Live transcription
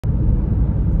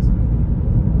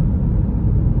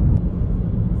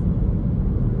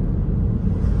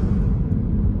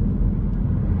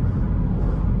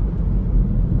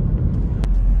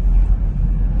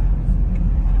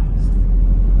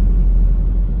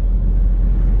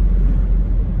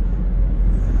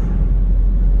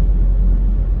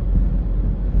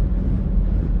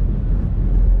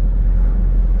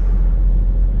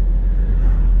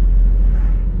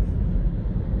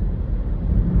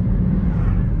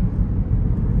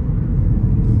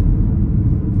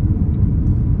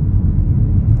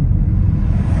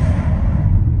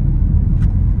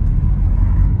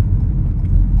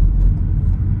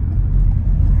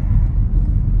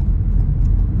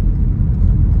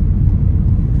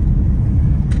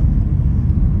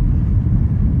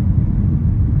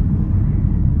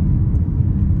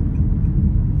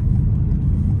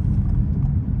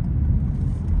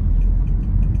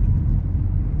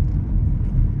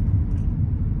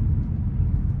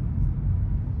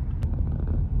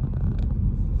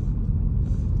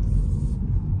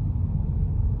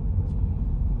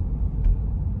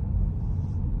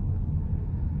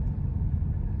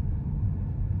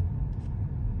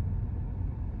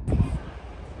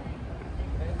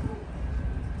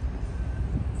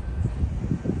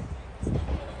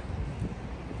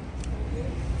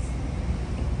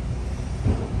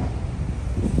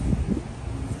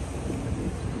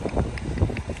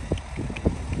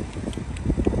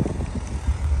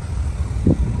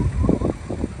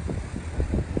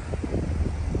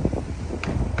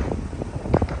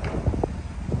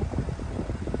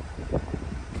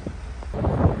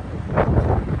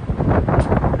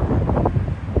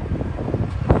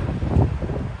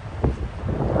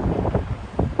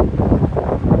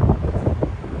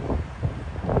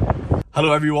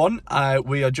Hello everyone,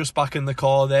 we are just back in the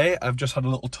car there. I've just had a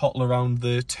little toddle around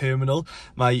the terminal.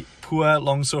 My poor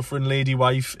long-suffering lady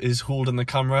wife is holding the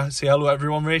camera. Say hello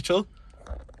everyone, Rachel.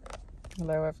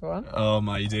 Hello everyone. Oh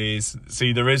my days.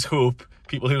 See, there is hope.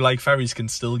 People who like ferries can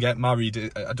still get married.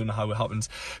 I don't know how it happens.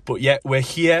 But yeah, we're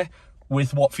here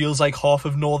with what feels like half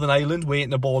of Northern Ireland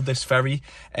waiting aboard this ferry.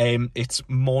 It's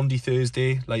Maundy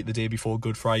Thursday, like the day before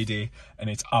Good Friday, and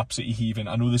it's absolutely heaving.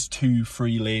 I know there's 2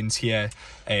 free lanes here,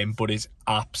 but it's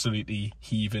absolutely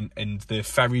heaving, and the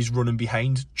ferry's running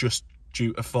behind just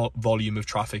due to volume of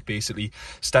traffic, basically.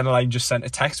 Stenaline just sent a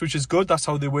text, which is good. That's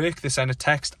how they work. They send a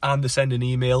text and they send an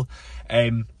email.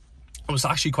 I was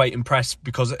actually quite impressed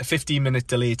because a 15-minute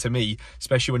delay to me,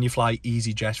 especially when you fly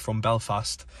EasyJet from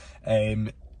Belfast,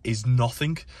 is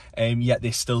nothing, yet they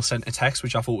still sent a text,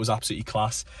 which I thought was absolutely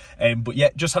class. But yeah,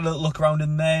 just had a little look around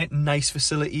in there. Nice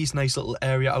facilities, nice little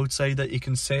area outside that you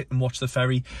can sit and watch the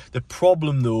ferry. The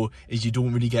problem though is you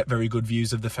don't really get very good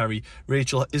views of the ferry.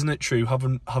 Rachel, isn't it true,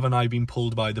 haven't I been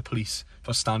pulled by the police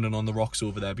for standing on the rocks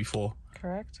over there before?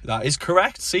 Correct. That is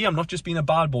correct. See, I'm not just being a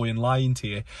bad boy and lying to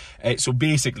you. So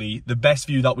basically, the best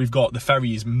view that we've got, the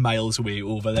ferry is miles away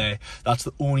over there. That's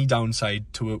the only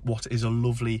downside to what is a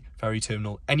lovely ferry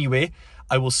terminal. Anyway,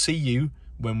 I will see you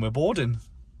when we're boarding.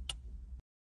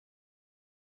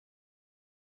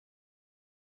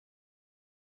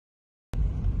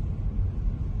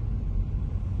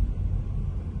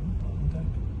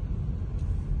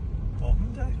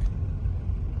 Bottom deck.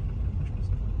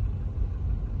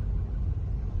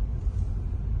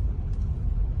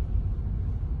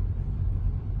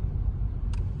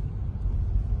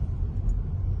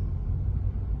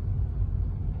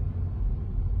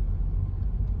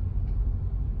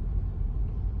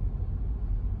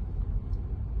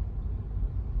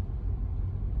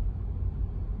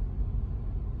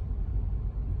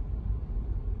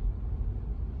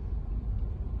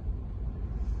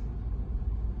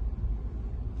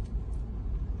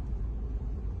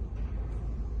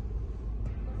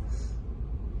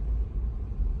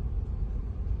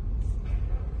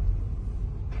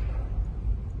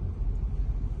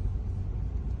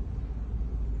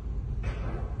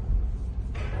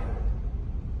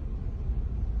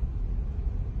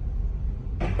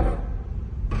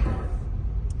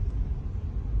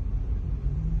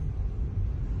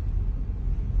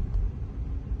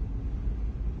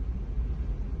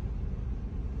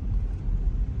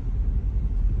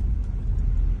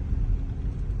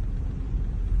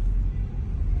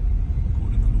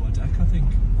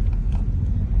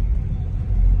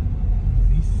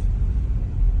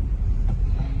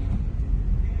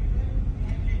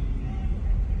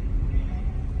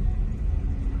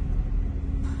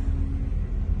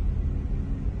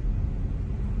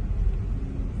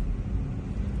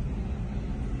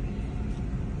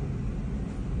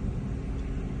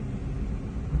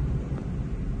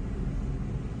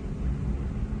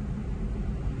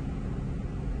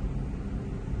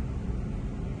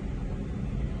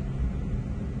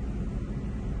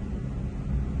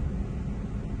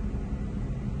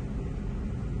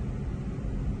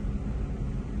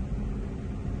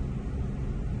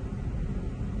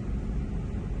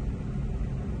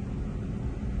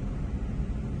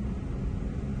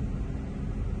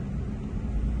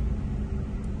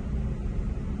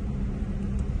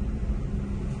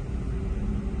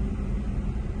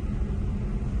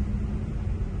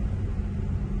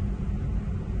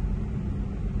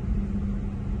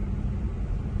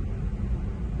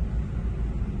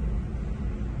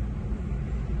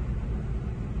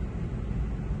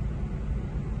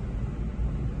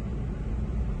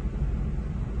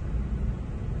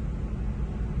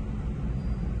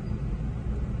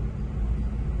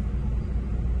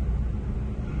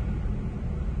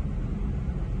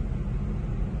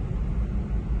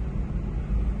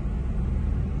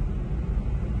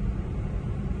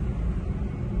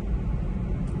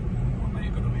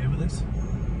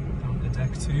 Down to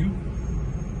deck 2.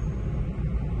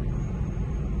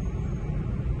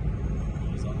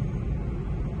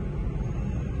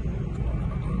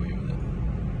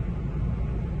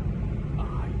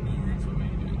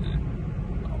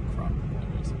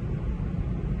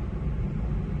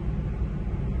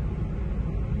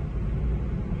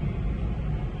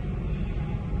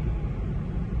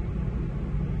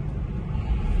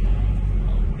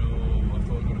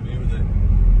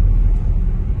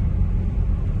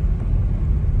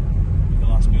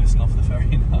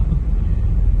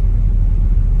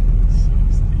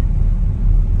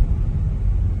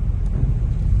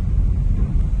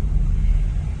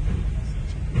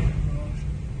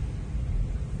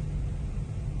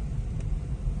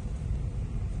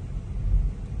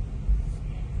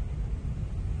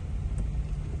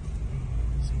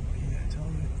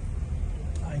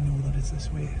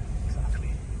 this way,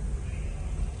 exactly.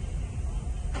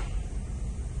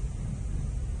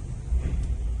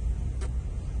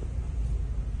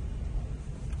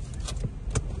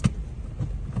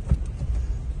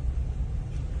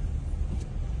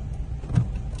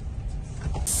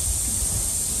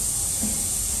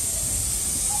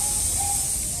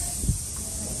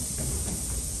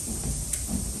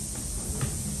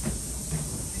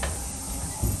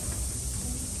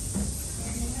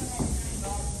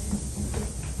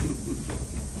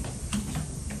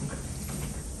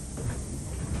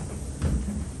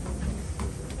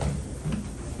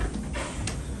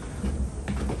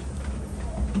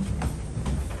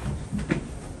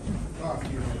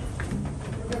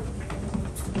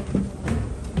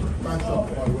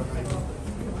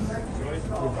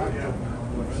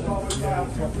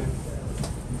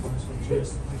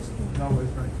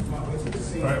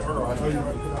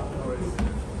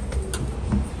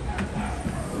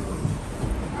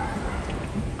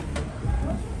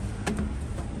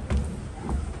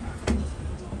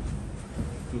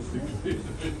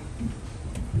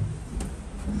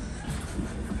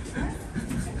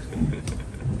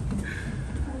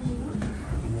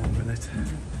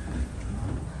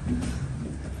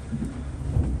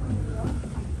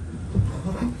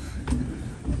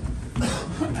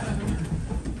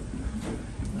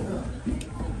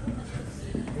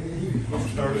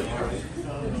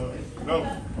 No.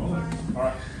 All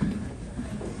right.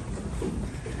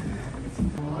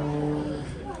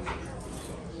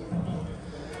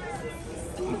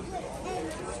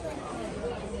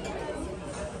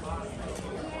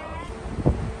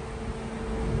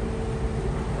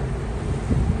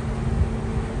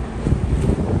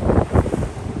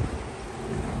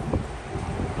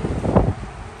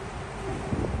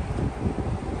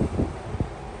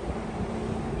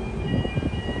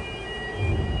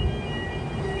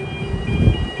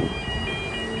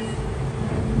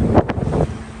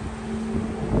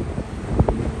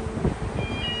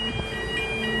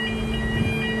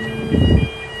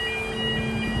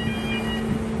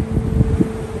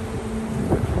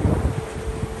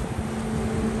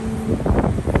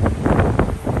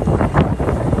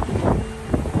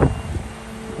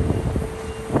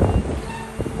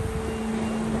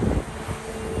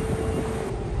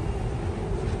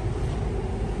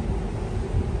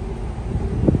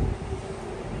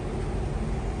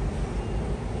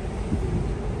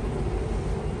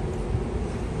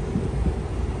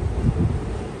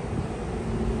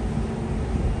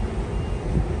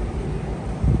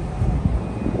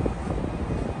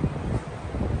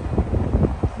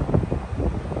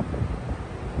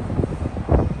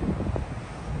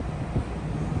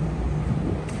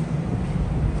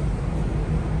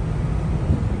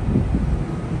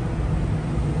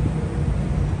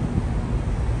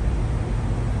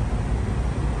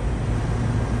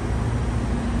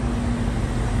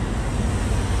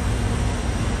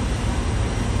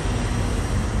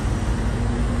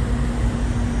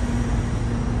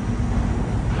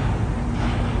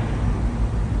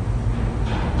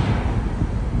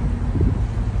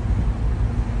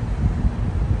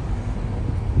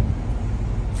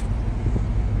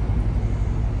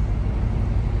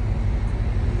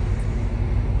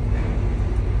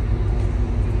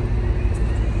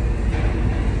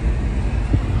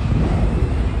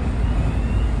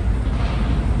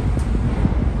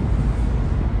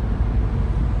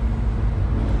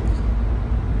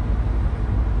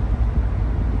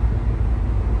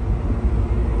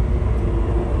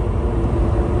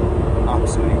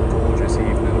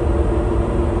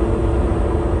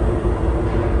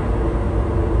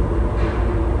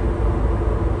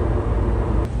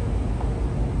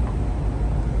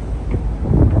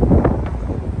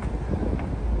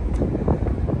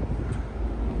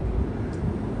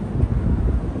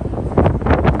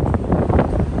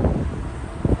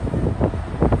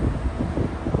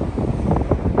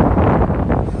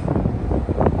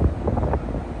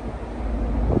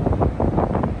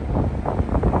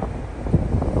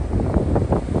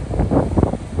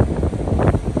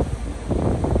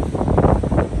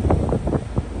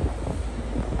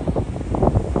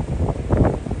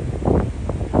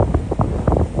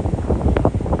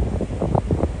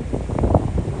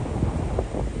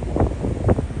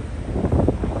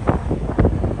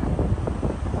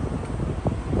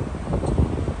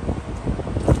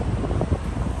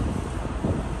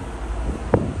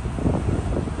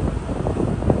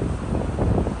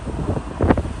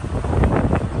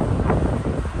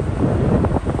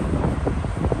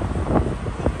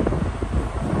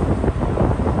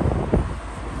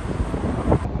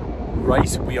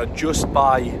 Right, we are just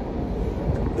by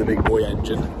the big boy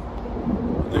engine.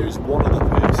 There's one other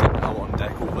person out on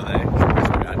deck over there.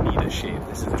 shame.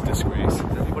 This is a disgrace. Is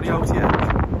anybody out here?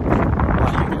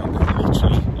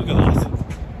 Literally, look at that.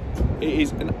 It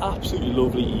is an absolutely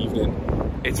lovely evening.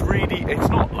 It's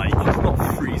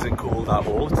not freezing cold at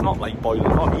all. It's not like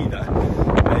boiling hot either.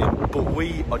 But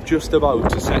we are just about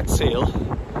to set sail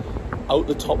out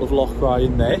the top of Loch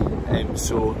Ryan there.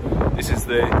 So this is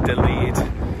the delayed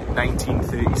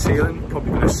 1930 sailing.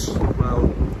 Probably going to,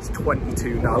 well, it's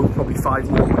 22 now, probably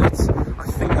 5 more minutes. I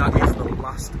think that is the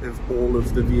last of all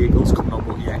of the vehicles coming on,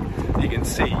 but yeah, you can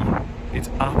see it's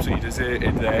absolutely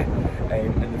deserted there.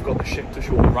 And they've got the ship to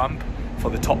shore ramp for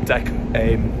the top deck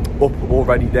up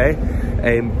already there.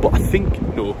 But I think,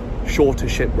 no, shorter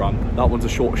ship ramp. That one's a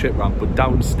short ship ramp, but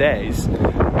downstairs,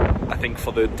 I think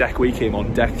for the deck we came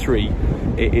on, deck 3,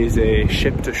 it is a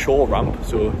ship to shore ramp.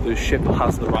 So the ship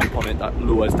has the ramp on it that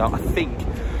lowers down, I think,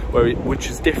 which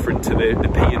is different to the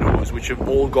P&Os, which have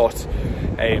all got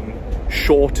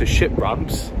shorter ship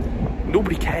ramps.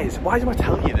 Nobody cares. Why do I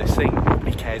tell you this thing?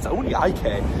 Nobody cares. Only I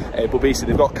care. But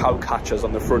basically, they've got cow catchers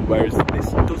on the front, whereas this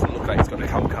doesn't look like it's got a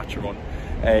cow catcher on.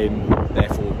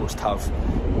 Therefore, it must have.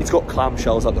 It's got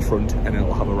clamshells at the front, and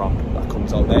it'll have a ramp that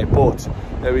comes out there. But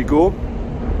there we go.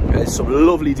 It's some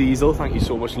lovely diesel. Thank you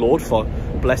so much, Lord, for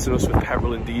blessing us with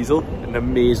petrol and diesel. An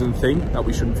amazing thing that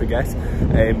we shouldn't forget.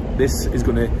 This is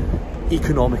going to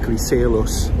economically sail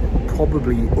us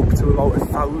probably up to about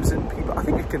 1,000 people. I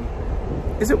think it can.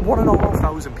 Is it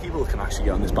 1,500 people can actually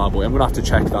get on this bad boy? I'm going to have to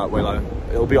check that. Well,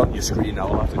 it'll be on your screen now.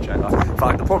 I'll have to check that. In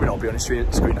fact, it'll probably not be on your screen.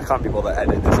 I can't be bothered to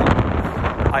edit this in.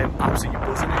 I am absolutely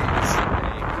buzzing.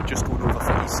 We're just going over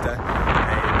for Easter.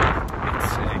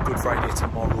 It's Good Friday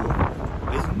tomorrow.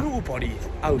 There's nobody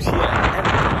out here.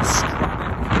 Everybody's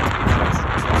scrapping. That's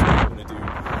what I'm going to do.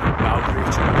 Now,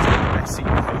 Rachel has got the best seat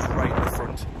in the house right in the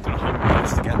front. Don't know how we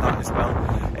managed to get that as well.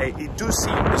 It does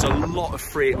seem there's a lot of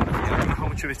freight on it. I don't know how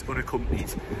much of it's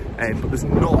unaccompanied, but there's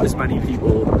not as many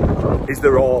people as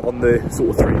there are on the sort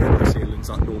of 3-hour sailings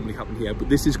that normally happen here. But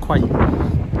this is quite,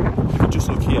 if you just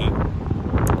look here,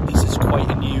 this is quite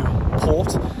a new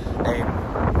port.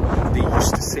 They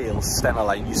used to sail,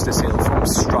 Stenaline used to sail from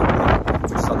Stenaline,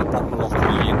 which is at the bottom of Loch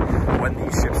Ryan. When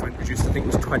these ships were introduced, I think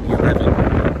it was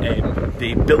 2011,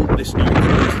 they built this new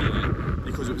port here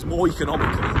because it was more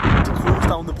economical to close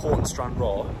down the port in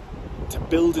Stranraer to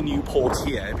build a new port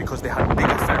here, because they had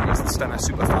bigger ferries, the Stena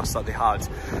Superfast that they had,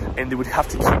 and they would have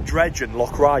to keep dredging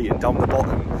Loch Ryan down the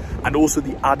bottom, and also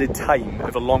the added time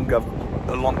of a longer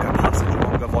passage, a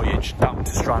longer voyage down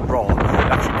to Stranraer.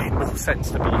 It actually made more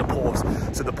sense to build a port.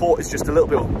 So the port is just a little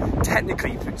bit,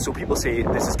 technically, so people say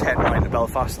this is CAIRNRYAN to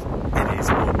Belfast. It is,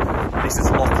 but this is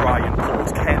Loch Ryan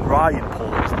Port. CAIRNRYAN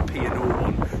Port is the P&O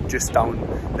one just down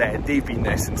there. They've been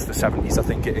there since the 70s, I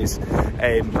think it is.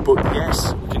 But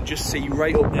yes, we can just see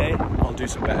right up there. I'll do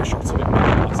some better shots of it in the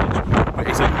passage. But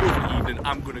it's a lovely evening.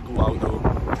 I'm going to go out though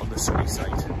on the sunny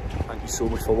side. Thank you so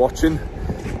much for watching.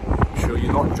 I'm sure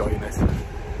you're not enjoying it. I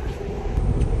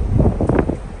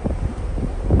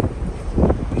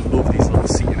love these little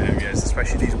seating areas,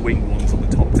 especially these wing ones on the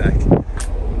top deck.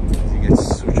 You get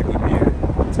such a good view.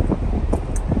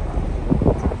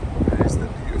 There's the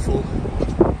beautiful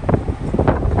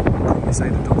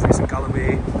side of Dumfries and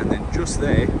Galloway, and then just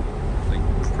there,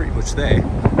 like pretty much there,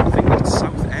 I think that's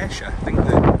South Ayrshire. I think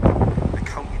the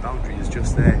county boundary is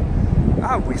just there.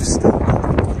 Ah, we've still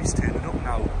got the lorries turning up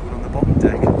now, going on the bottom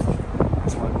deck.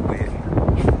 That's why we're waiting.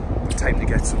 Good time to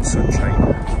get some sunshine.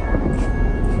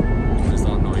 What is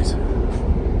that noise?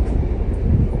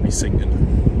 Probably singing.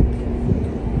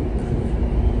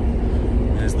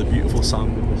 There's the beautiful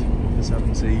sound of the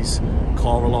Seven Seas.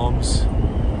 Car alarms.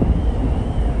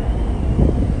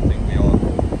 I think we are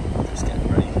just getting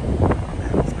ready. I'm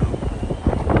heading off now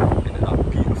into that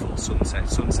beautiful sunset.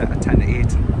 Sunset at 10 to 8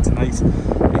 tonight. It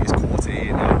is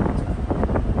 7:45 now.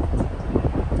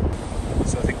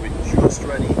 So I think we're just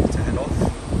ready to head off. I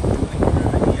don't think we're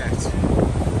moving yet. Are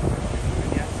we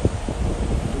moving yet? I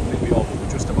don't think we are, but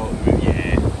we're just about to move.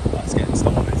 Yeah, that's getting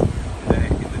started. There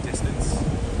in the distance,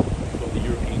 we've got the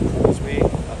European Causeway.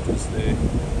 That does the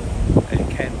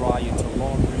CAIRNRYAN to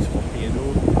Lawn route for P&O.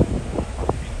 I've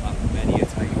been that many a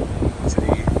time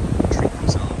today. Treat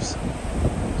themselves.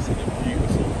 It's like a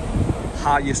beautiful,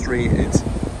 highest rated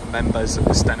members of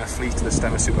the Stena fleet, the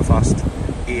Stena Superfast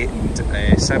 8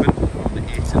 and 7. We're on the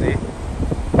 8 today.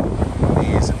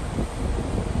 Amazing.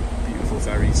 Beautiful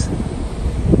ferries.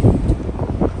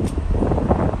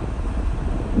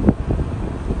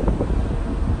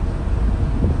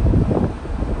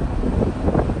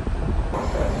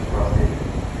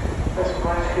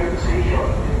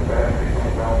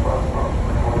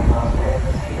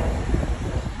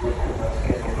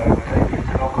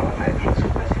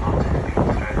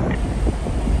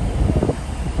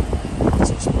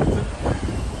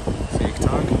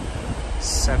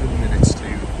 7 minutes to,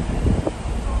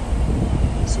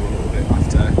 so a little bit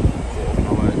after, quarter of an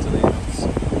hour delay. That's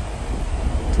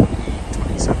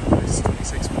 27 minutes,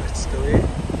 26 minutes delay.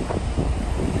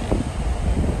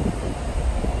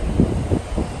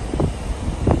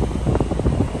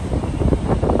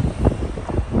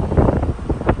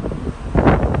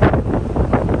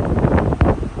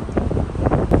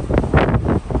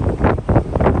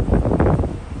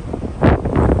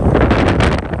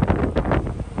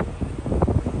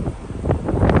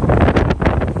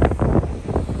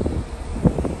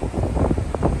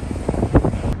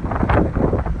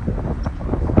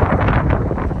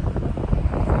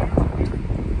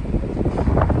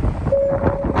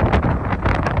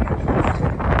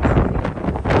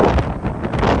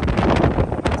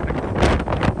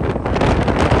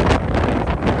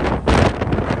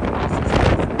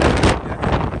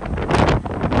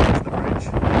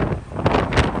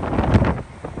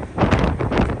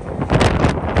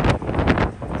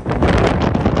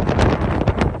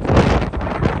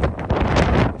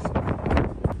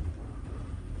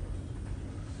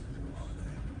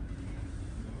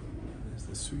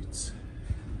 The suites.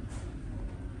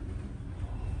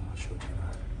 I'll show you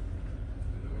that.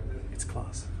 It's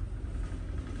class.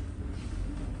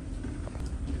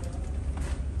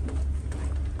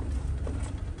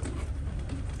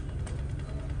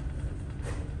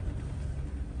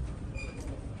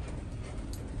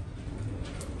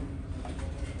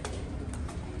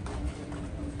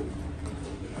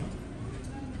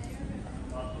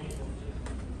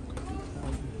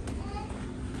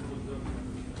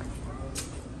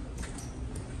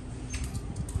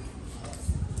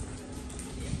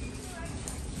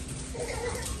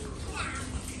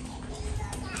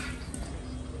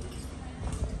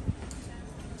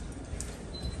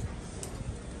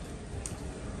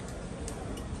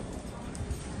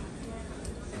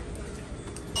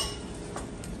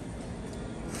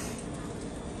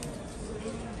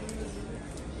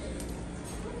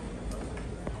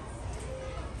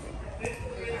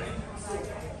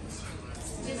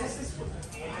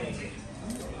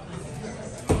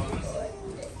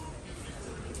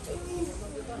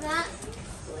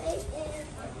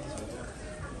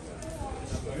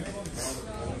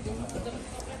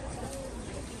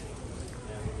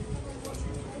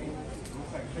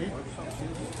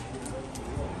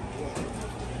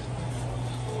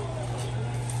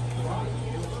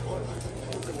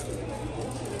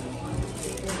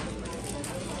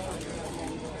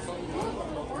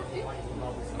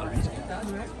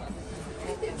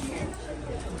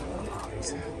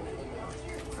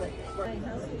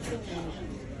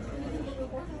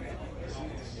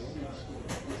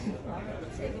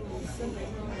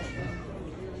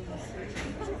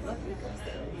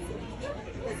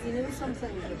 You know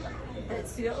something,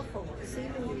 it's beautiful. See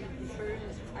when you through,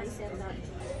 I said that.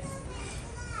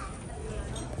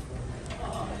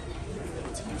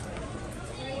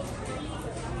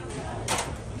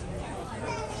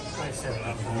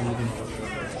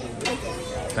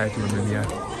 Bedroom in here.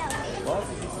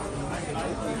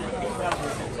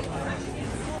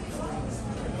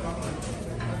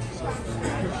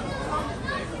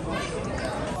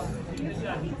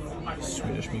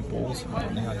 Swedish meatballs. I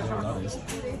don't think I know what that is.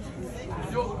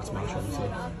 That's mash, obviously.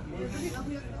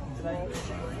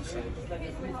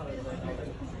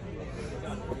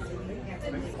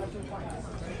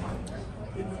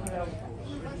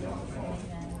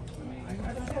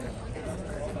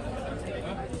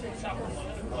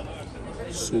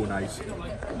 So nice.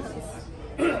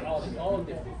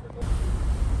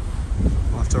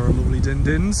 After our lovely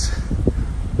din-dins,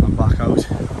 I'm back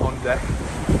out on deck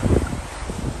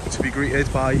to be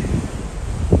greeted by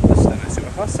the Stena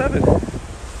Superfast 7. It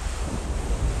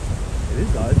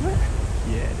is that, isn't it?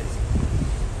 Yeah, it is.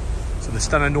 So the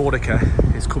Stena Nordica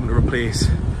is coming to replace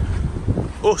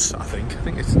us, I think. I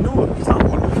think it's, no, it's that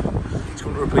one. It's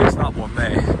coming to replace that one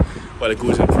there, while it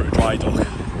goes in for a dry dock.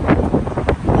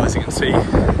 As you can see,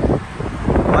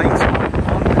 lights aren't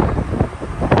on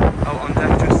out on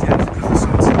deck just yet because the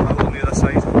sun's still out on the other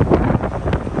side.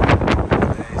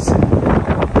 There's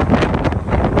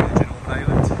Northern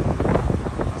Island.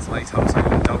 That's Lighthouse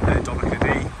Island down there, Dominica D.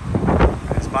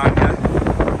 There's Bangor.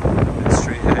 And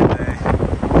straight ahead there,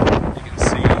 you can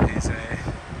see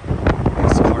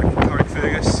is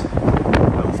Carrickfergus,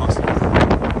 Belfast. You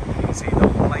can see the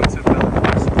lights of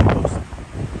Belfast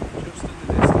just in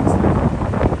the distance there.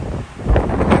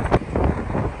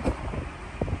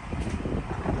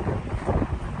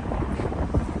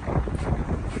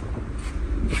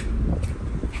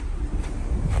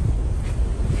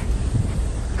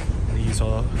 These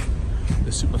are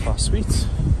the Superfast suites,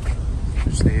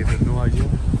 which they have no idea.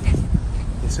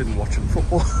 The sitting watching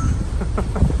football.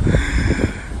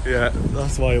 Yeah,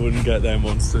 that's why I wouldn't get them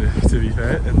ones, to be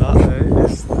fair. And that there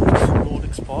is the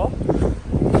Nordic Spa.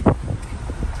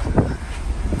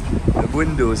 The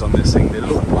windows on this thing, they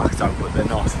look blacked out, but they're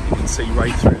not. You can see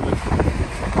right through them.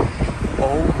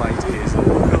 Oh my days, look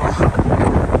at that.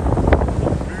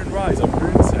 Moonrise on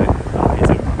Moonset. That is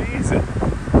amazing.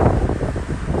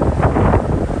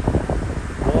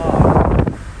 Wow.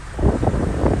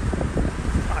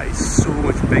 That is so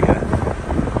much bigger.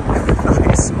 That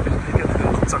is so much bigger than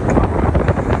it looks on camera.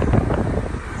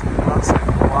 It's massive.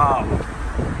 Wow.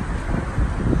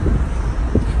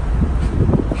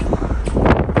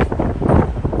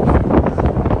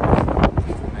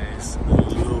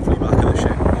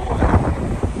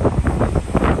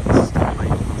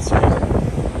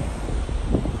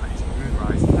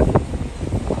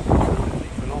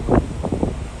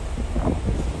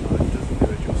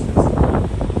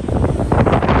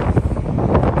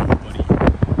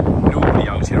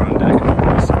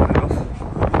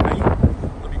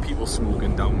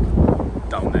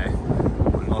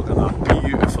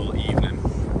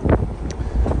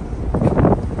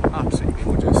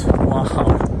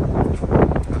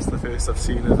 I've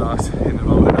seen of that in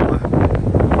about an hour.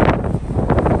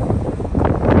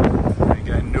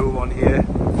 Again, no one here.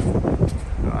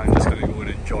 I'm just going to go and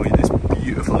enjoy this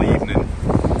beautiful evening.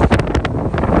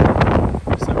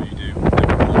 So we do. They've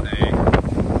got a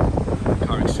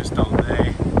carriage just down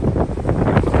there.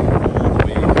 All the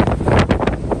way to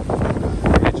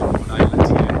the edge of an island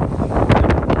here.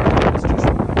 It's just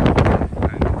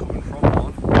and coming from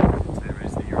on, there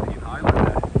is the European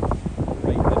Highlander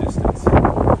right in the distance.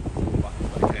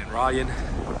 CAIRNRYAN.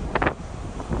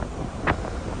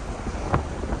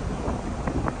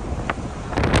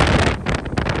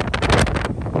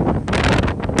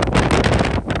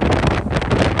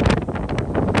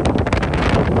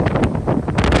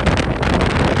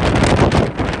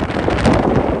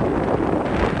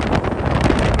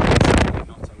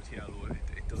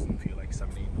 It doesn't feel like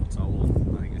 17 knots at all.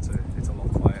 I think it's a lot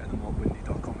quieter than what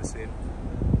windy.com is saying.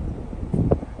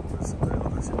 There's the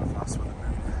other Superfast with the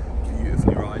moon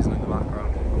beautifully rising in the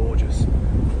background, gorgeous.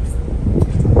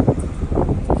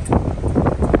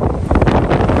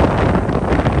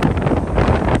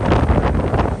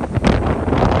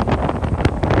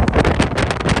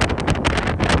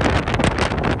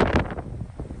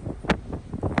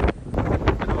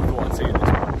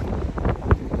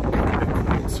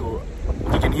 So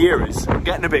you can hear us, I'm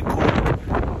getting a bit cold.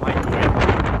 Might go in.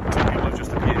 Two people have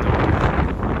just appeared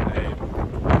down here.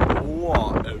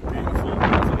 What a beautiful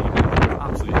evening.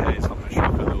 Absolute hair is having a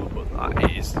shocker though, but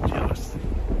that is just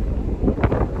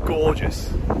gorgeous,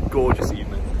 gorgeous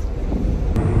evening.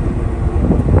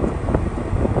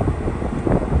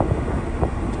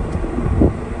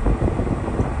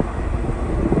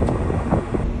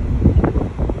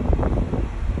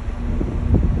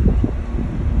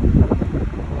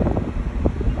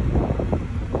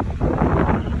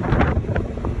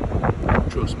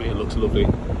 Trust me, it looks lovely.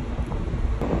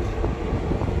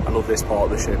 I love this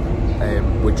part of the ship.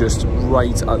 We're just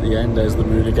right at the end. There's the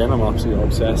moon again. I'm absolutely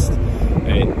obsessed.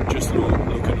 Just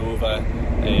looking over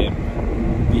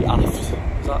the aft.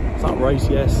 Is that right?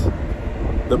 Yes.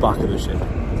 The back of the ship.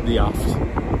 The aft.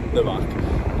 The back.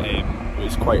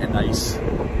 It's quite a nice,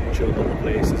 chill little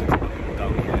place. There's a couple of people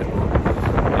down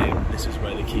here. This is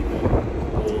where they keep all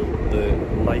the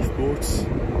lifeboats,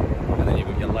 and then you've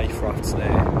got your life rafts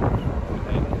there.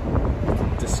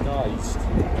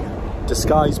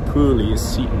 Disguised poorly is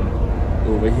seating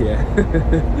over here.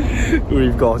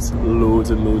 We've got loads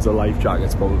and loads of life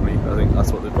jackets probably. I think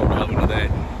that's what they've probably got under there.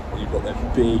 You've got their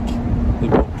they've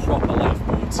got proper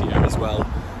lifeboats here as well.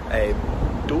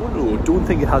 Don't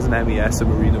think it has an MES, a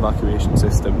marine evacuation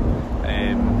system.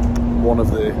 One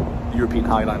of the European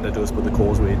Highlander does, but the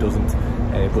Causeway doesn't.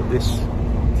 But this,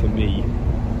 to me,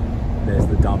 there's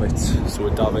the davit. So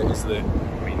a davit is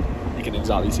you can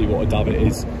exactly see what a davit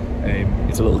is.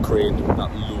 It's a little crane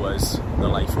that lowers the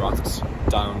life rafts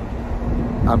down.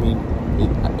 I mean, it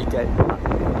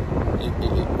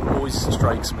always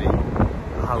strikes me,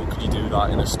 how could you do that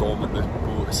in a storm and the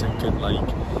boat is sinking? Like,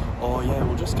 oh yeah,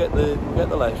 we'll just get the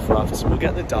life rafts, we'll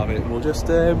get the davit, and we'll just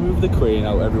move the crane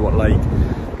out. Everyone, like,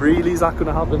 really, is that going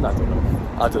to happen?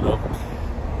 I don't know.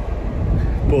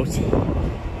 But it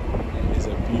is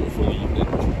a beautiful evening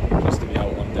just to be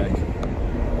out on deck.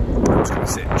 I'm just going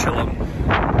to sit and chill on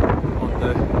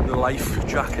the life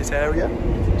jacket area.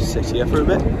 Sit here for a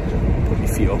bit, put my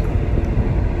feet up.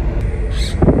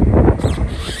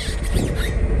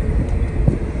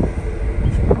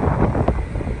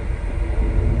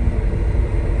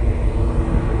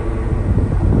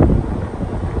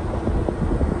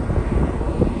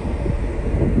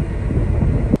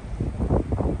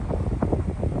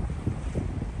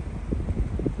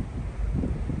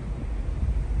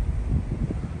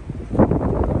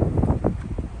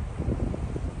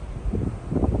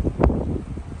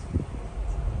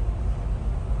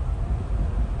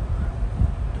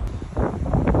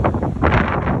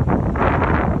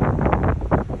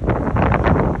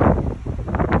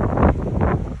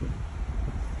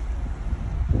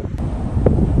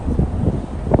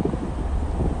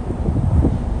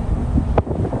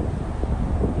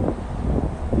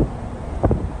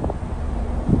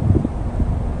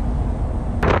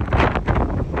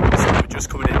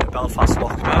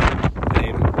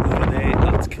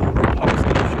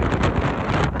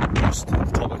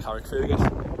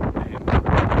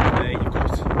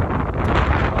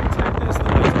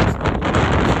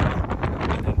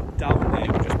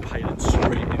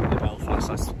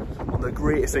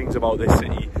 nice things about this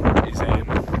city is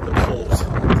the port.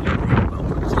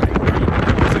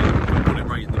 Put it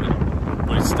right in the middle,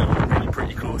 but it's still really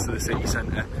pretty close to the city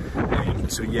centre.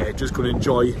 So yeah, just going to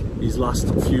enjoy these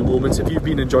last few moments. If you've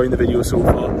been enjoying the video so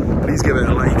far, please give it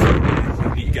a like.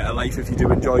 You need to get a like if you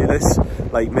do enjoy this,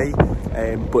 like me.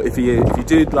 But if you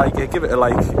did like it, give it a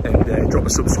like and drop a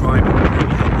subscribe.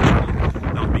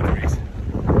 That would be great.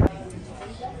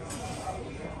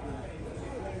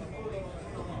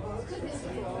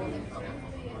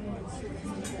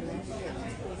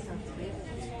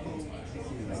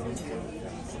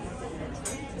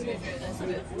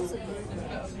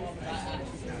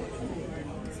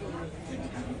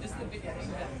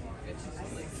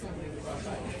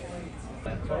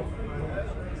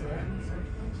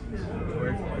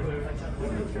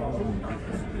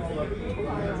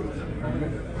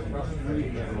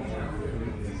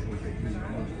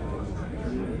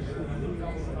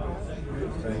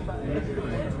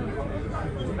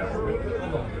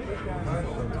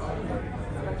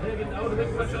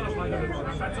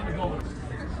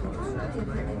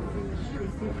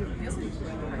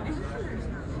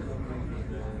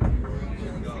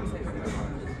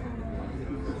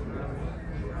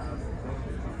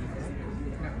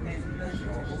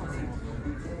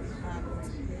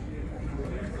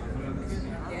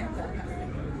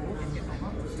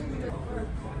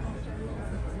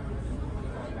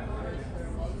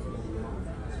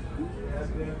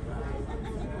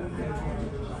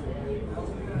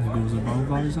 There goes the bow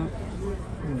visor.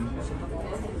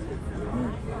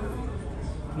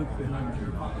 Look behind you.